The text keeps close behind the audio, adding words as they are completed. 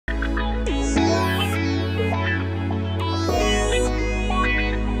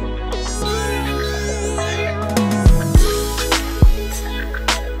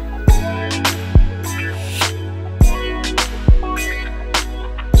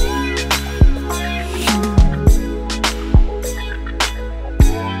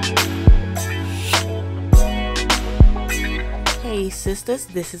Sistas,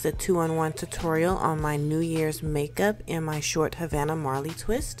 this is a 2-in-1 tutorial on my New Year's makeup in my short Havanna Marley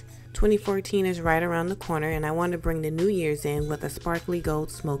Twist. 2014 is right around the corner and I want to bring the New Year's in with a sparkly gold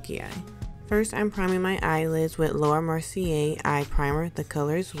smoky eye. First, I'm priming my eyelids with Laura Mercier eye primer. The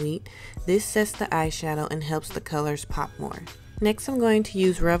color is Wheat. This sets the eyeshadow and helps the colors pop more. Next, I'm going to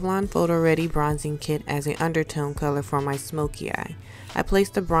use Revlon Photo Ready Bronzing Kit as an undertone color for my smoky eye. I place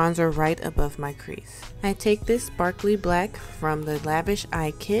the bronzer right above my crease. I take this sparkly black from the Lavish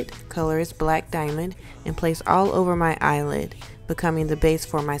eye kit, color is Black Diamond, and place all over my eyelid, becoming the base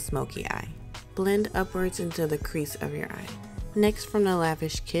for my smoky eye. Blend upwards into the crease of your eye. Next, from the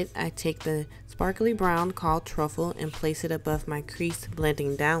Lavish kit, I take the sparkly brown called Truffle and place it above my crease,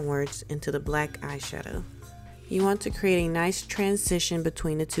 blending downwards into the black eyeshadow. You want to create a nice transition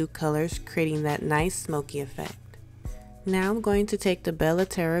between the two colors, creating that nice smoky effect. Now I'm going to take the Bella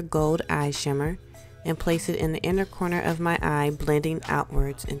Terra Gold Eye Shimmer and place it in the inner corner of my eye, blending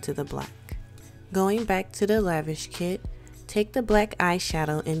outwards into the black. Going back to the Lavish kit, take the black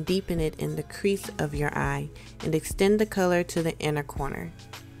eyeshadow and deepen it in the crease of your eye and extend the color to the inner corner.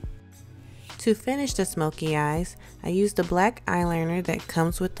 To finish the smoky eyes, I use the black eyeliner that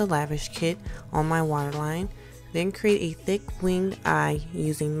comes with the Lavish kit on my waterline, then create a thick winged eye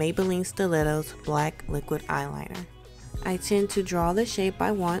using Maybelline Stiletto's black liquid eyeliner. I tend to draw the shape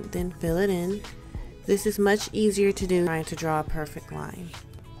I want, then fill it in. This is much easier to do than trying to draw a perfect line.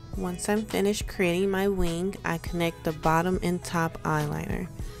 Once I'm finished creating my wing, I connect the bottom and top eyeliner.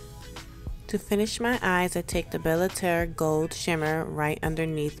 To finish my eyes, I take the Bella Terra Gold Shimmer right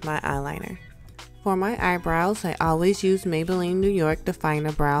underneath my eyeliner. For my eyebrows, I always use Maybelline New York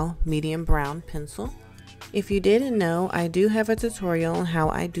Definer Brow Medium Brown Pencil. If you didn't know, I do have a tutorial on how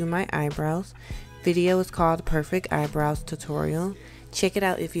I do my eyebrows. Video is called Perfect Eyebrows Tutorial. Check it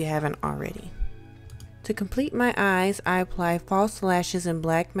out if you haven't already. To complete my eyes, I apply false lashes and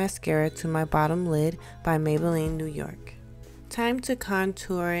black mascara to my bottom lid by Maybelline New York. Time to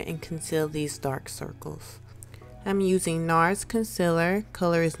contour and conceal these dark circles. I'm using NARS concealer,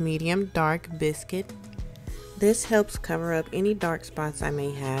 color is medium dark biscuit. This helps cover up any dark spots I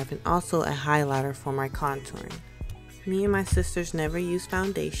may have and also a highlighter for my contouring. Me and my sisters never use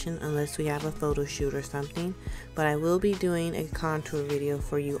foundation unless we have a photo shoot or something, but I will be doing a contour video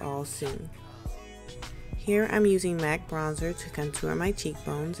for you all soon. Here I'm using MAC bronzer to contour my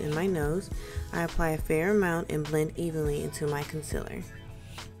cheekbones and my nose. I apply a fair amount and blend evenly into my concealer.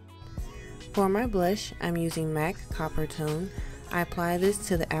 For my blush, I'm using MAC Copper Tone. I apply this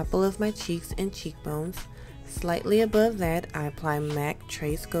to the apple of my cheeks and cheekbones. Slightly above that, I apply MAC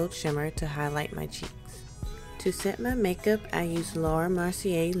Trace Gold Shimmer to highlight my cheeks. To set my makeup, I use Laura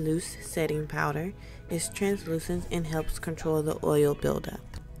Mercier Loose Setting Powder. It's translucent and helps control the oil buildup.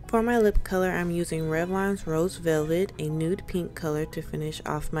 For my lip color, I'm using Revlon's Rose Velvet, a nude pink color to finish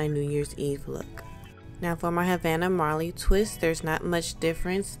off my New Year's Eve look. Now for my Havanna Marley Twist, there's not much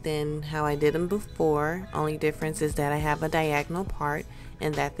difference than how I did them before. Only difference is that I have a diagonal part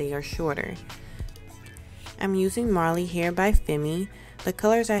and that they are shorter. I'm using Marley Hair by Femi. The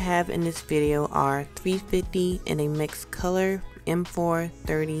colors I have in this video are 350 and a mixed color, M4,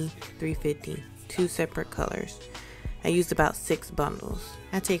 30, 350, two separate colors. I used about 6 bundles.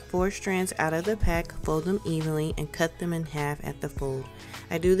 I take 4 strands out of the pack, fold them evenly, and cut them in half at the fold.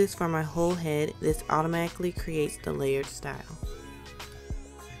 I do this for my whole head. This automatically creates the layered style.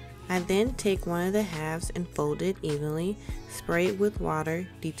 I then take one of the halves and fold it evenly, spray it with water,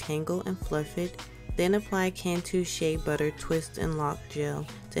 detangle and fluff it, then apply Cantu Shea Butter Twist and Lock Gel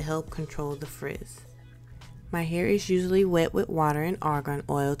to help control the frizz. My hair is usually wet with water and argan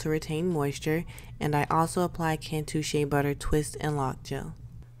oil to retain moisture, and I also apply Cantu Shea Butter Twist and Lock Gel.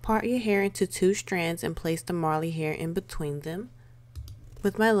 Part your hair into 2 strands and place the Marley hair in between them.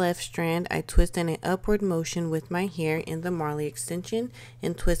 With my left strand, I twist in an upward motion with my hair in the Marley extension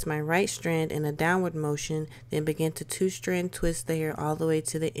and twist my right strand in a downward motion, then begin to 2-strand twist the hair all the way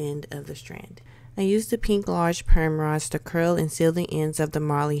to the end of the strand. I use the pink large perm rods to curl and seal the ends of the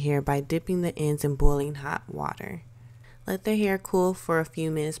Marley hair by dipping the ends in boiling hot water. Let the hair cool for a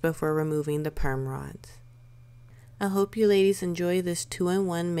few minutes before removing the perm rods. I hope you ladies enjoy this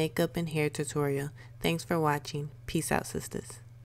 2-in-1 makeup and hair tutorial. Thanks for watching. Peace out, sisters.